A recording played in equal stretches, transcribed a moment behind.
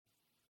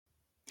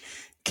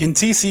Can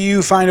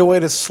TCU find a way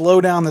to slow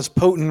down this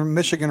potent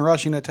Michigan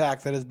rushing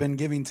attack that has been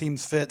giving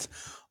teams fits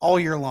all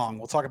year long?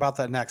 We'll talk about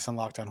that next on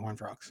Lockdown Horned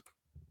Frogs.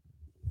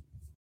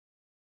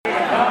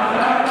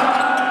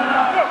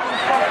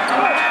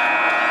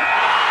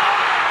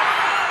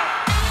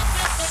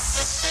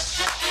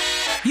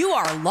 You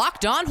are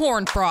Locked On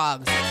Horned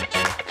Frogs,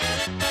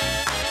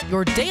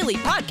 your daily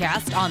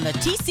podcast on the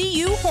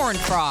TCU Horned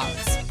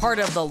Frogs, part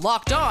of the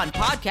Locked On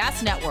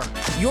Podcast Network,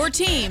 your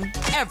team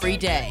every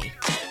day.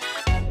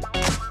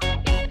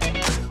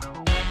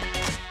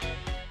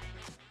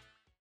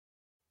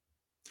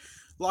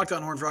 Locked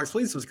On Horned Frogs,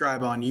 please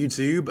subscribe on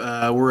YouTube.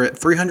 We're at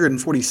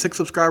 346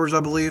 subscribers,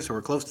 I believe, so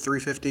we're close to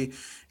 350,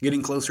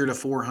 getting closer to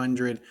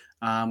 400.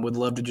 Would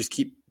love to just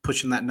keep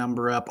pushing that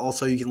number up.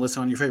 Also, you can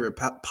listen on your favorite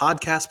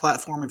podcast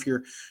platform if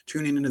you're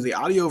tuning into the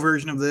audio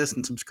version of this,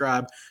 and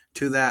subscribe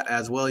to that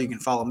as well. You can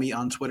follow me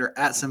on Twitter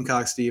at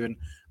SimcockSteven.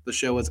 The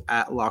show is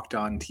at Locked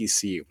On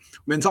TCU.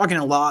 We've been talking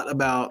a lot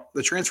about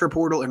the transfer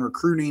portal and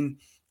recruiting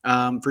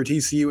for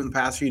TCU in the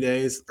past few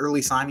days.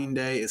 Early signing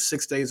day is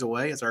 6 days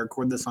away as I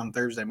record this on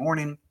Thursday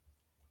morning.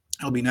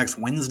 It'll be next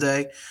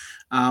Wednesday.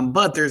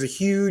 But there's a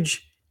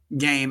huge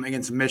game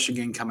against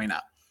Michigan coming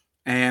up.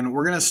 And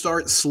we're going to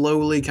start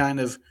slowly kind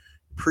of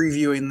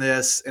previewing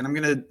this. And I'm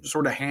going to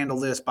sort of handle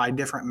this by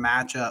different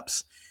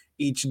matchups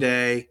each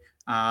day.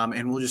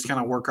 And we'll just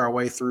kind of work our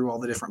way through all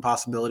the different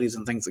possibilities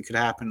and things that could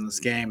happen in this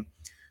game.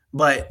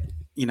 But,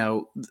 you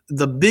know,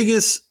 the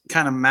biggest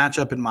kind of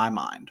matchup in my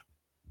mind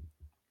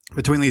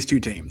between these two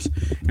teams.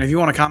 And if you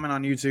want to comment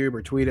on YouTube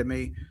or tweet at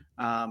me,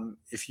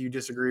 if you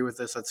disagree with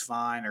this, that's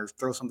fine, or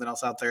throw something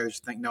else out there that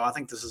you think, no, I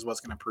think this is what's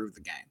going to prove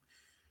the game.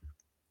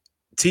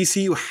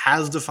 TCU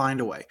has to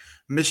find a way.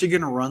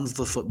 Michigan runs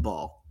the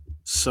football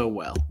so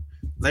well.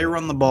 They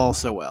run the ball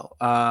so well.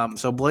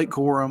 So Blake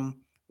Corum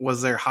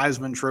was their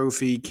Heisman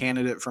Trophy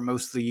candidate for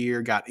most of the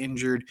year, got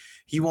injured.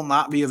 He will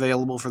not be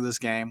available for this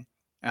game,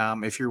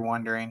 if you're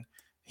wondering.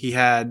 He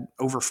had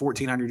over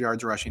 1,400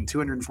 yards rushing,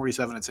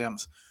 247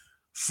 attempts,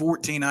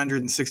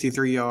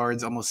 1,463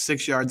 yards, almost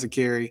 6 yards a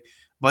carry.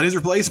 But his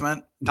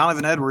replacement,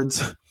 Donovan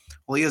Edwards,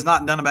 well, he has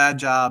not done a bad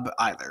job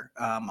either.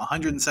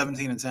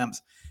 117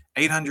 attempts,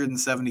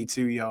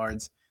 872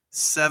 yards,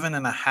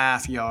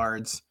 7.5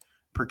 yards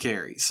per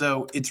carry.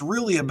 So it's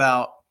really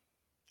about,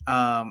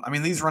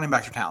 these running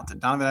backs are talented.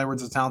 Donovan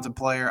Edwards is a talented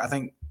player. I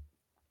think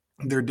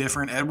they're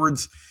different.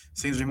 Edwards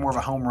seems to be more of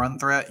a home run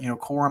threat. You know,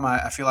 Corum,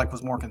 I feel like,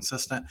 was more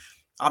consistent.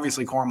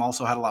 Obviously, Corum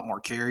also had a lot more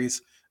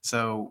carries.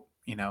 So,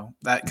 you know,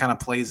 that kind of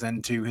plays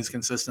into his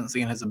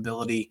consistency and his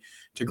ability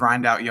to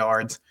grind out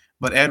yards.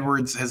 But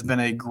Edwards has been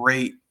a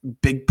great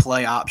big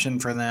play option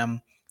for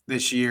them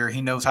this year.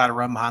 He knows how to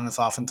run behind this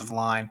offensive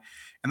line.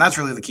 And that's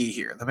really the key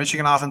here. The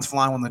Michigan offensive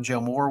line won the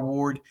Joe Moore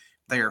Award.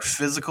 They are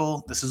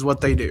physical. This is what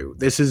they do.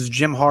 This is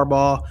Jim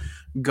Harbaugh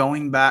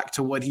going back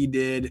to what he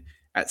did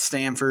at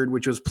Stanford,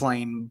 which was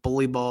playing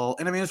bully ball.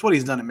 And, it's what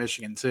he's done at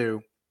Michigan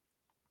too.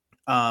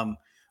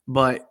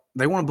 But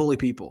they want to bully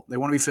people. They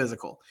want to be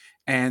physical.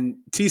 And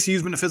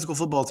TCU's been a physical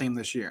football team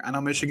this year. I know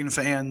Michigan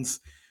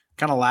fans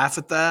kind of laugh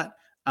at that,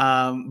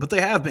 but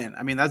they have been.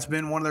 That's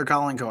been one of their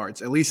calling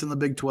cards, at least in the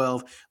Big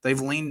 12.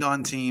 They've leaned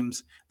on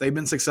teams. They've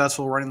been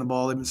successful running the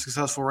ball. They've been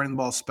successful running the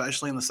ball,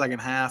 especially in the second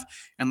half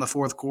and the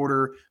fourth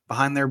quarter,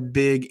 behind their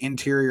big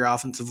interior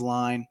offensive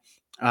line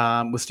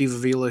with Steve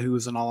Avila, who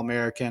was an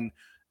All-American,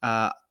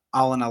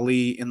 Alan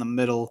Ali in the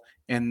middle,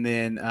 and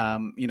then,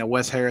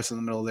 Wes Harris in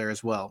the middle there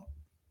as well.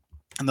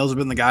 And those have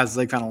been the guys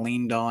they kind of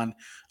leaned on,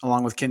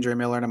 along with Kendre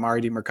Miller and Amari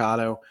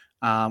DiMercato,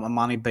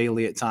 Amani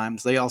Bailey at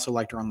times. They also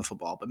like to run the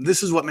football. But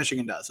this is what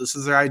Michigan does. This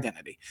is their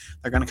identity.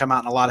 They're going to come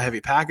out in a lot of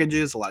heavy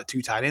packages, a lot of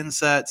two tight end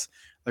sets.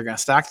 They're going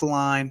to stack the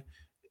line.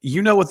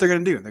 You know what they're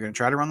going to do. They're going to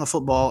try to run the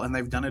football, and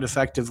they've done it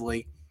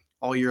effectively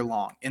all year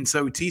long. And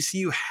so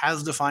TCU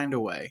has to find a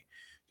way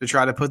to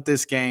try to put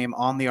this game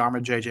on the arm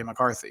of J.J.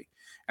 McCarthy.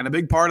 And a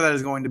big part of that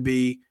is going to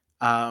be,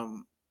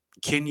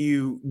 can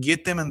you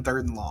get them in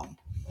third and long?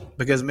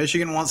 Because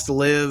Michigan wants to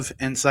live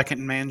in second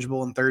and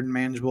manageable and third and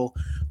manageable,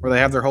 where they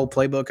have their whole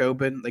playbook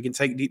open. They can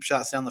take deep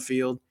shots down the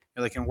field,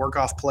 and they can work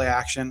off play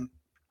action,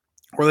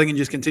 or they can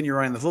just continue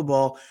running the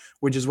football,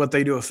 which is what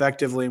they do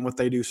effectively and what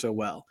they do so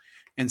well.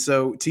 And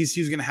so TCU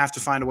is going to have to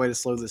find a way to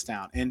slow this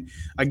down. And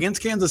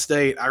against Kansas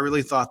State, I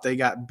really thought they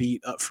got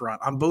beat up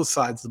front on both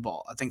sides of the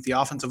ball. I think the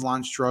offensive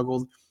line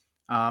struggled,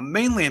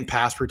 mainly in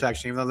pass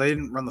protection, even though they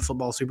didn't run the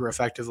football super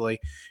effectively.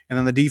 And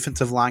then the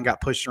defensive line got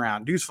pushed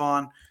around. Deuce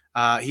Vaughn,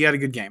 he had a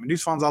good game. And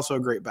Deuce Vaughn's also a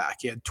great back.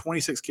 He had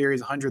 26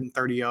 carries,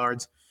 130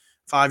 yards,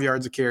 5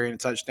 yards a carry, and a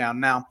touchdown.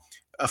 Now,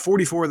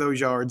 44 of those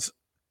yards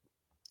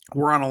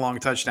were on a long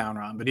touchdown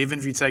run. But even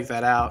if you take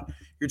that out,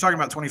 you're talking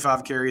about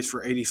 25 carries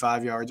for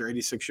 85 yards or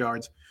 86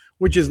 yards,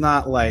 which is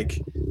not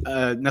like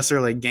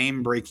necessarily a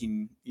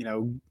game-breaking,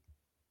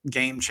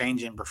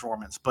 game-changing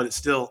performance. But it's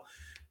still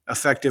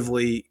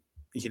effectively,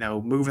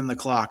 moving the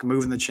clock,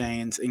 moving the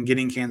chains, and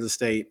getting Kansas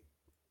State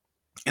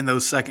in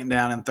those second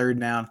down and third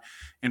down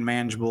and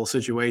manageable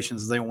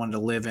situations they wanted to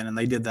live in, and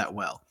they did that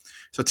well.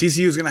 So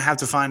TCU is going to have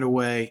to find a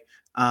way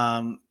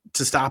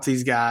to stop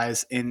these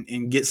guys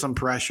and get some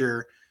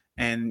pressure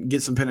and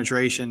get some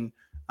penetration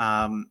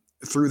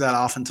through that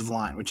offensive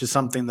line, which is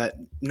something that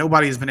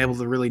nobody has been able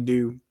to really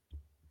do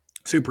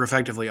super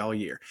effectively all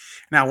year.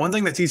 Now, one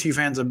thing that TCU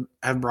fans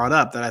have brought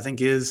up that I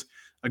think is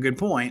a good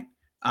point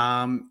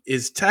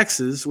is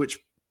Texas, which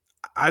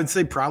I would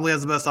say probably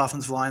has the best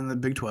offensive line in the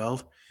Big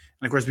 12.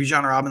 And, of course,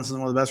 Bijan Robinson is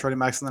one of the best running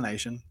backs in the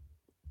nation.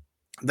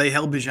 They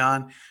held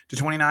Bijan to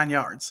 29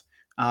 yards.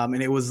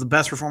 And it was the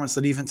best performance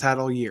the defense had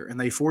all year. And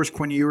they forced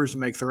Quinn Ewers to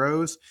make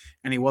throws,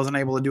 and he wasn't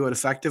able to do it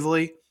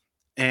effectively.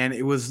 And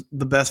it was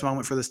the best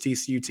moment for this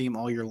TCU team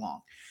all year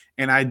long.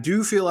 And I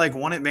do feel like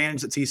one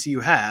advantage that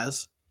TCU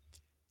has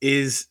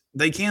is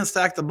they can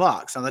stack the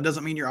box. Now, that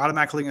doesn't mean you're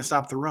automatically going to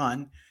stop the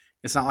run.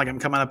 It's not like I'm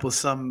coming up with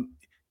some,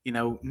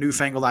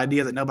 newfangled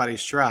idea that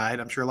nobody's tried.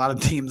 I'm sure a lot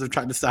of teams have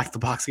tried to stack the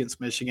box against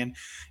Michigan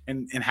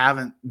and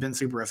haven't been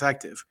super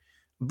effective.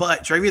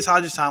 But Travius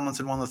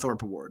Hodges-Tomlinson won the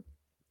Thorpe Award.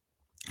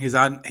 He's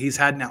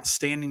had an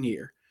outstanding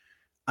year.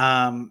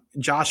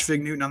 Josh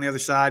Fig-Newton on the other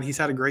side, he's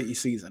had a great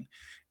season.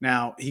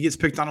 Now, he gets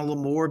picked on a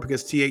little more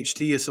because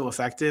THT is so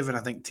effective, and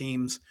I think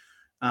teams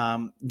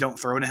don't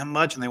throw to him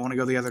much, and they want to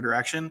go the other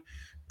direction.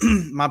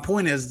 My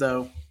point is,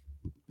 though,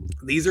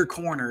 these are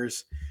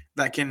corners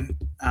that can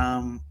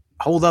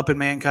hold up in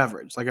man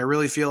coverage. Like, I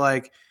really feel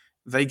like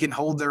they can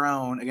hold their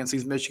own against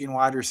these Michigan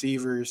wide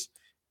receivers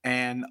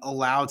and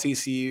allow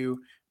TCU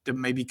to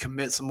maybe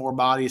commit some more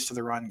bodies to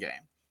the run game.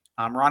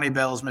 Ronnie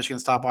Bell is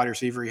Michigan's top wide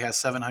receiver. He has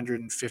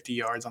 750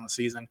 yards on the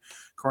season.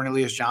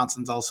 Cornelius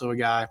Johnson's also a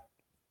guy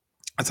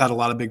that's had a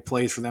lot of big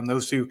plays for them.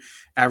 Those two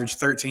average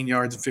 13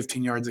 yards and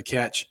 15 yards a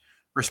catch,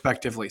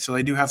 respectively. So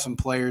they do have some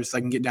players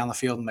that can get down the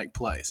field and make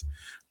plays.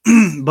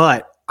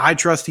 But I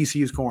trust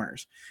TCU's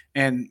corners.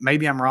 And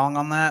maybe I'm wrong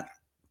on that,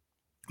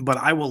 but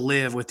I will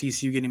live with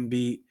TCU getting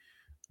beat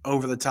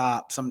over the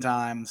top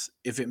sometimes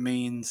if it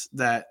means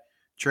that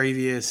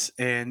Travius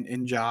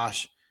and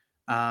Josh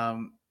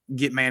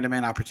get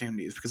man-to-man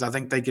opportunities, because I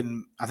think they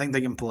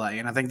can play,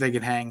 and I think they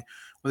can hang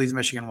with these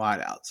Michigan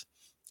wideouts.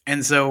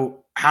 And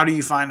so how do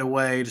you find a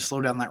way to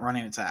slow down that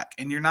running attack?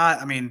 And they're not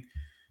going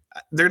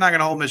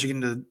to hold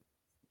Michigan to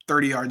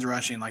 30 yards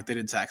rushing like they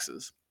did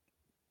Texas.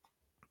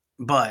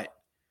 But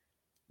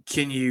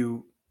can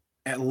you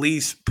at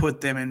least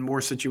put them in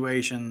more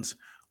situations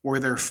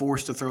where they're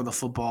forced to throw the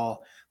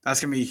football?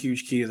 That's going to be a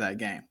huge key to that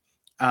game.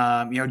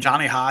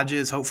 Johnny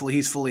Hodges, hopefully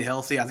he's fully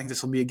healthy. I think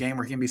this will be a game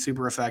where he can be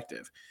super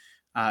effective.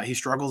 He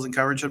struggles in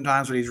coverage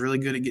sometimes, but he's really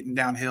good at getting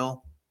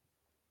downhill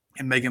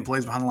and making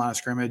plays behind the line of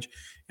scrimmage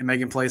and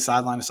making plays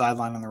sideline to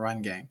sideline in the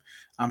run game.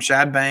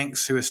 Shad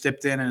Banks, who has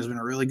stepped in and has been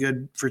really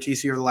good for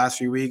TCU over the last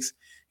few weeks,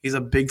 he's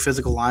a big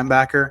physical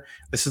linebacker.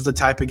 This is the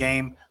type of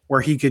game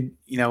where he could,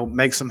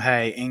 make some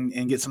hay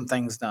and get some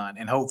things done,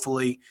 and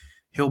hopefully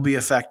he'll be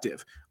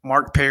effective.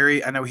 Mark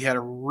Perry, I know he had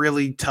a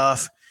really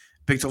tough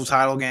Big 12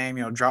 title game,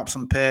 dropped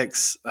some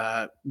picks,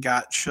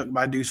 got shook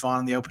by Deuce Vaughn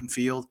in the open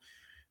field.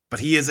 But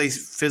he is a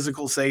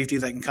physical safety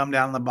that can come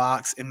down in the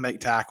box and make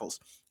tackles.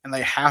 And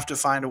they have to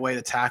find a way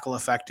to tackle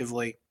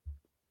effectively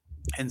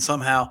and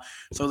somehow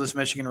slow this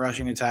Michigan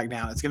rushing attack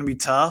down. It's going to be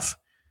tough,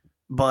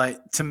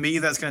 but to me,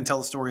 that's going to tell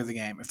the story of the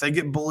game. If they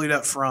get bullied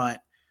up front,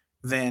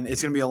 then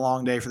it's going to be a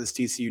long day for this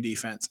TCU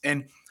defense.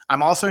 And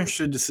I'm also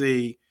interested to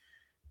see,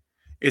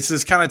 it's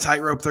this kind of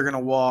tightrope they're going to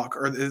walk,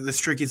 or this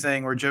tricky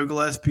thing where Joe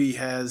Gillespie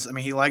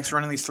he likes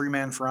running these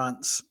three-man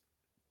fronts,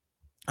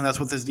 and that's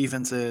what this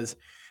defense is.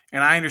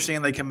 And I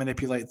understand they can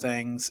manipulate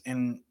things,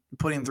 and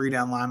putting three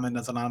down linemen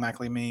doesn't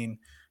automatically mean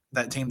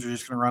that teams are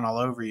just going to run all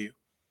over you.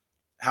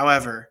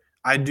 However,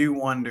 I do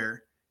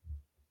wonder,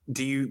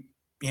 do you,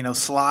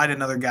 slide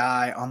another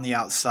guy on the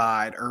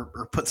outside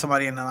or put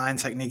somebody in the 9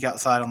 technique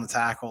outside on the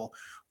tackle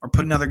or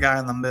put another guy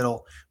in the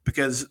middle?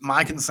 Because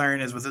my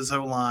concern is with this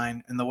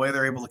O-line and the way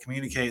they're able to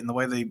communicate and the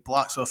way they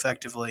block so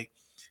effectively,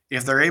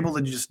 if they're able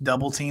to just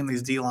double team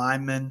these D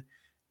linemen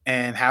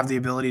and have the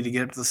ability to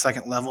get up to the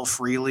second level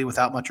freely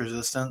without much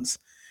resistance,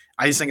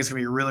 I just think it's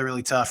going to be really,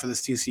 really tough for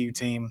this TCU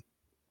team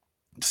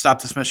to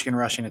stop this Michigan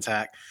rushing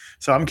attack.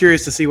 So I'm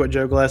curious to see what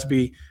Joe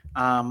Gillespie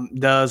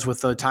does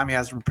with the time he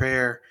has to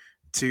prepare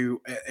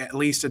to at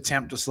least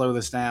attempt to slow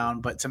this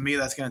down. But to me,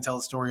 that's going to tell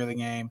the story of the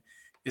game,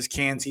 is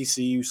can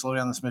TCU slow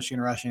down this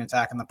Michigan rushing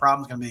attack? And the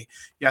problem is going to be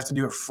you have to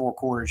do it for 4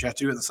 quarters. You have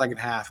to do it in the second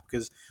half,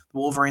 because the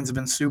Wolverines have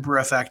been super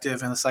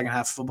effective in the second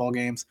half of football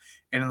games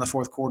and in the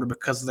fourth quarter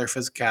because of their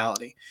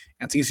physicality.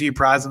 And TCU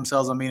prides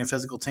themselves on being a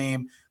physical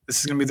team. This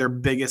is going to be their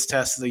biggest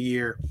test of the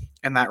year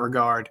in that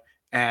regard.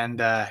 And,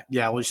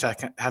 we'll just have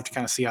to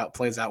kind of see how it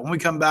plays out. When we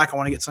come back, I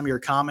want to get some of your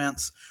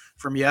comments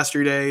from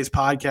yesterday's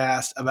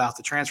podcast about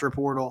the transfer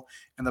portal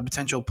and the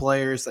potential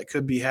players that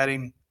could be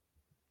heading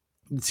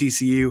to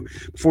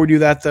TCU. Before we do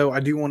that, though, I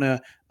do want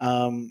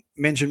to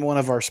mention one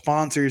of our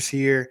sponsors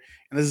here.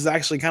 And this is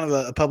actually kind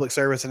of a public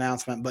service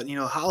announcement. But,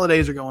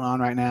 holidays are going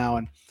on right now,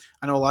 and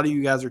I know a lot of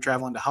you guys are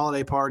traveling to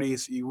holiday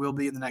parties. You will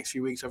be in the next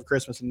few weeks of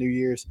Christmas and New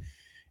Year's.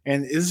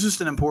 And it's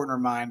just an important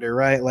reminder,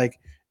 right? Like,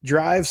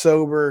 drive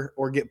sober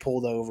or get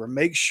pulled over.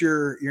 Make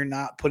sure you're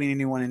not putting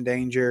anyone in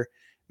danger.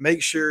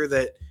 Make sure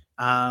that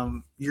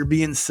you're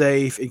being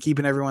safe and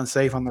keeping everyone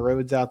safe on the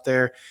roads out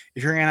there.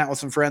 If you're hanging out with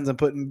some friends and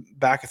putting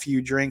back a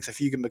few drinks, if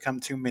you can become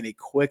too many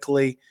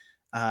quickly,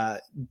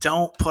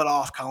 don't put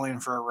off calling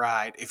for a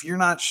ride. If you're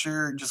not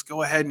sure, just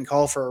go ahead and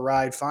call for a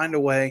ride. Find a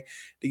way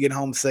to get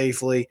home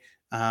safely.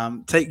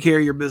 Take care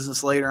of your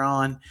business later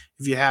on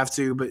if you have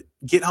to, but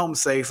get home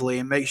safely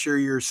and make sure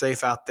you're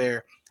safe out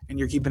there and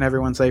you're keeping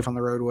everyone safe on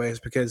the roadways,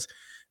 because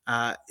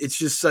it's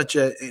just such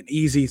an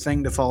easy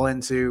thing to fall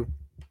into,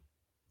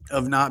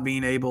 of not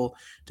being able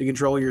to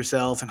control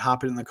yourself and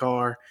hopping in the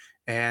car,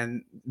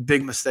 and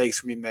big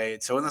mistakes can be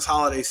made. So in this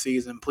holiday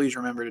season, please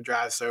remember to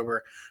drive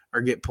sober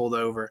or get pulled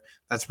over.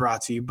 That's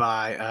brought to you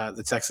by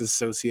the Texas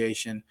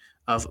Association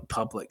of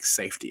Public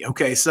Safety.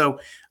 Okay, so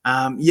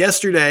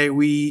yesterday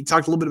we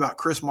talked a little bit about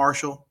Chris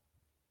Marshall,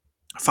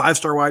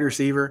 five-star wide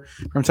receiver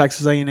from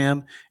Texas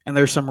A&M, and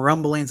there's some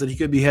rumblings that he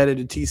could be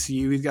headed to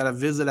TCU. He's got a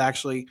visit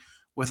actually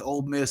with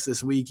Ole Miss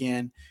this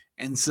weekend,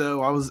 and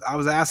so I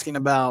was asking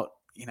about,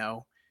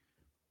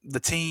 the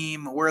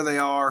team, where they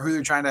are, who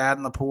they're trying to add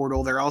in the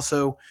portal. They're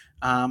also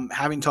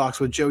having talks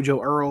with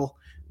JoJo Earl,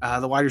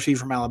 the wide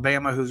receiver from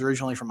Alabama, who's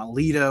originally from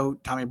Aledo.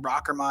 Tommy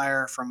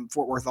Brockermeyer from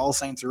Fort Worth All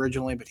Saints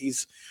originally, but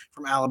he's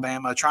from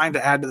Alabama, trying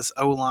to add to this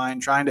O-line,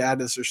 trying to add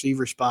to this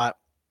receiver spot.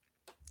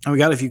 And we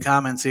got a few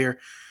comments here.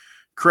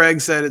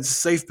 Craig said it's a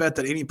safe bet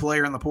that any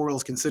player in the portal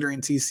is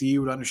considering TCU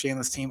would understand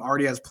this team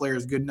already has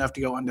players good enough to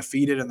go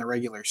undefeated in the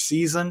regular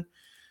season.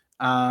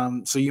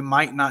 So you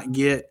might not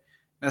get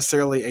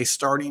necessarily a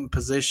starting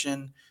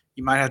position.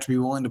 You might have to be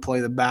willing to play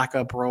the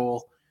backup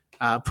role.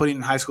 Putting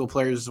in high school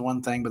players is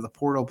one thing, but the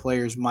portal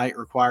players might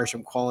require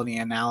some quality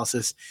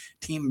analysis.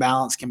 Team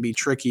balance can be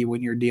tricky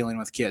when you're dealing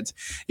with kids.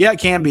 Yeah, it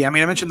can be. I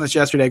mean, I mentioned this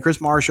yesterday.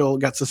 Chris Marshall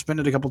got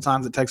suspended a couple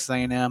times at Texas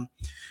A&M,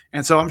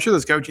 and so I'm sure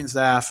this coaching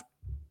staff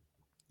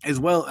is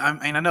well. I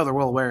mean, I know they're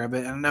well aware of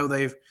it, and I know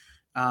they've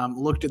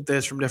looked at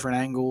this from different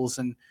angles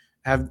and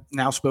have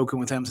now spoken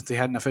with him since he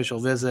had an official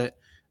visit.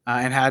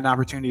 And had an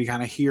opportunity to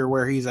kind of hear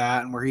where he's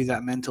at and where he's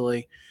at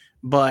mentally.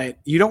 But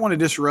you don't want to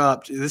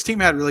disrupt. This team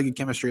had really good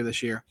chemistry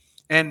this year.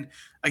 And,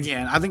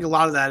 again, I think a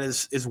lot of that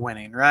is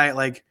winning, right?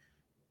 Like,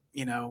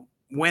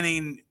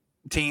 winning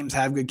teams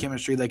have good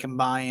chemistry. They can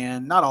buy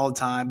in, not all the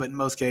time, but in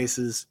most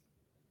cases.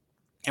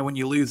 And when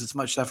you lose, it's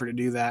much tougher to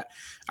do that.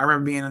 I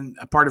remember being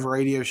a part of a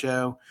radio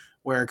show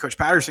where Coach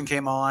Patterson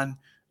came on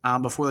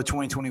before the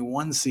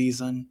 2021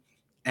 season,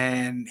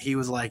 and he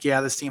was like,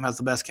 yeah, this team has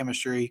the best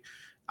chemistry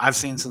I've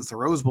seen since the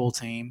Rose Bowl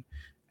team.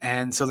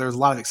 And so there's a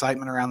lot of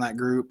excitement around that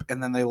group.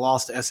 And then they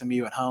lost to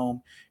SMU at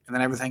home, and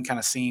then everything kind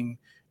of seemed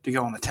to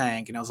go in the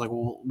tank. And I was like,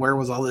 well, where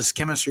was all this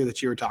chemistry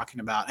that you were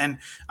talking about? And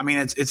I mean,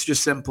 it's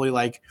just simply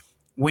like,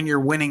 when you're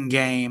winning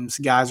games,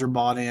 guys are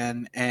bought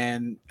in,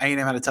 and A&M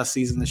had a tough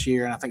season this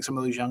year. And I think some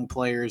of those young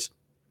players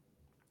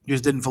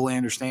just didn't fully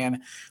understand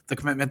the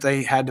commitment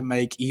they had to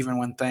make, even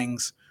when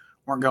things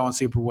weren't going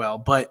super well.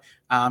 But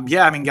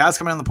yeah, I mean, guys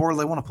coming in the portal,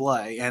 they want to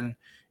play. And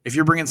if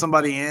you're bringing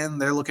somebody in,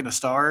 they're looking to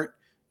start.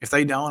 If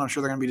they don't, I'm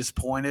sure they're going to be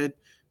disappointed,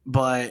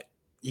 but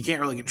you can't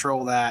really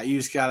control that. You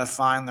just got to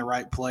find the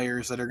right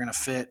players that are going to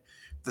fit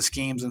the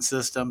schemes and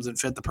systems and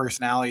fit the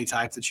personality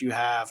type that you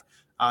have,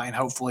 and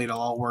hopefully it'll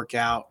all work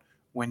out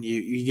when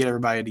you get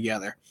everybody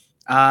together.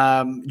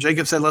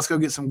 Jacob said, let's go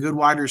get some good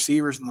wide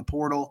receivers in the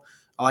portal.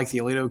 I like the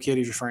Aledo kid.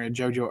 He's referring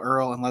to JoJo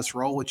Earl. And let's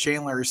roll with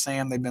Chandler or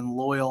Sam. They've been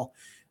loyal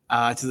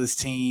to this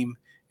team,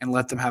 and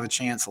let them have a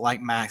chance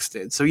like Max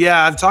did. So,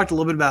 yeah, I've talked a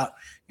little bit about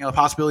the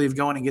possibility of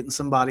going and getting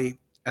somebody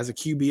as a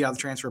QB out of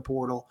the transfer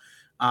portal.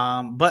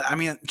 But, I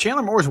mean,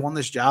 Chandler Moore's won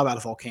this job out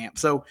of fall camp.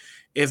 So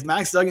if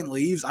Max Duggan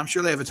leaves, I'm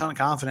sure they have a ton of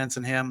confidence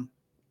in him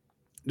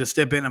to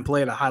step in and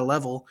play at a high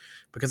level,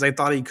 because they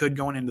thought he could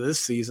going into this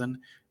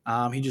season.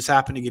 He just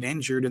happened to get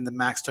injured, and then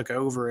Max took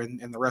over,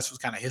 and the rest was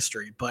kind of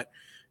history. But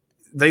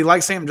they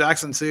like Sam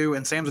Jackson too,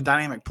 and Sam's a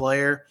dynamic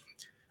player.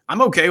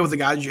 I'm okay with the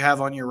guys you have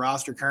on your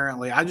roster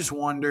currently. I just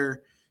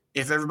wonder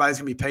if everybody's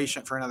going to be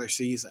patient for another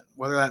season,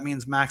 whether that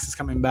means Max is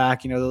coming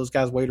back, those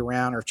guys wait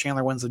around, or if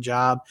Chandler wins the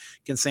job,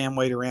 can Sam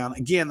wait around?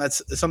 Again,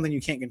 that's something you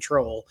can't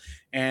control.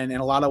 And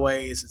in a lot of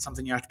ways, it's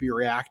something you have to be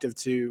reactive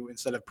to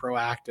instead of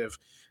proactive.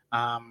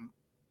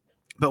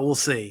 But we'll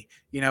see.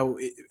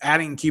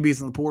 Adding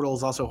QBs in the portal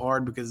is also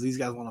hard because these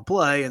guys want to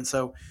play. And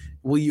so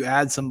will you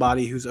add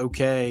somebody who's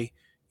okay,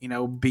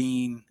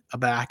 being a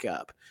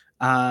backup?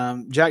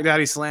 Jack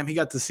Daddy Slam, he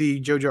got to see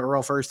JoJo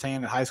Earl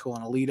firsthand at high school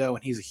in Aledo,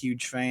 and he's a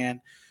huge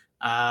fan.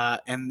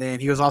 And then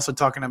he was also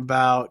talking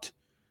about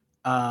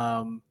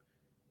college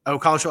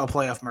football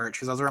playoff merch,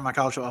 because I was wearing my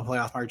college football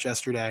playoff merch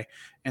yesterday.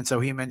 And so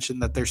he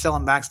mentioned that they're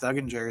selling Max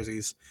Duggan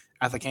jerseys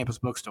at the campus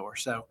bookstore.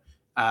 So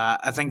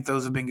I think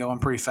those have been going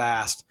pretty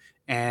fast,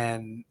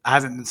 and I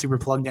haven't been super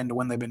plugged into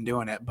when they've been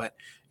doing it. But,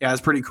 yeah,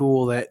 it's pretty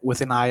cool that with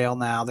NIL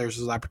now there's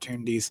those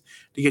opportunities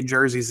to get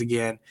jerseys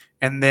again.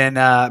 And then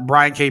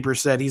Brian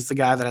Capers said he's the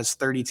guy that has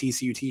 30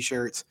 TCU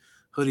T-shirts,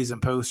 hoodies,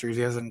 and posters.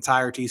 He has an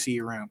entire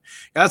TCU room.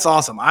 Yeah, that's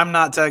awesome. I'm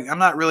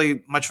not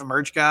really much of a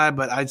merch guy,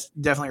 but I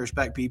definitely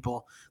respect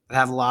people that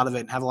have a lot of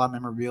it and have a lot of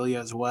memorabilia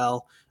as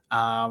well.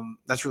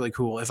 That's really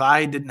cool. If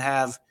I didn't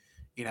have,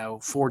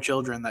 4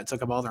 children that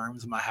took up all the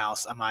rooms in my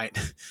house. I might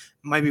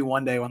maybe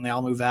one day when they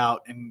all move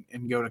out and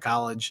go to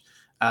college,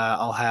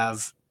 I'll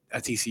have a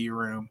TCU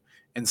room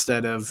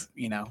instead of,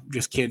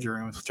 just kids'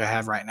 rooms, which I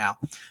have right now.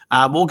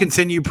 We'll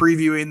continue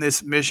previewing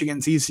this Michigan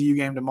TCU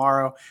game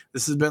tomorrow.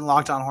 This has been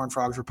Locked On Horned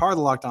Frogs. We're part of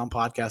the Locked On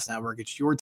Podcast Network. It's your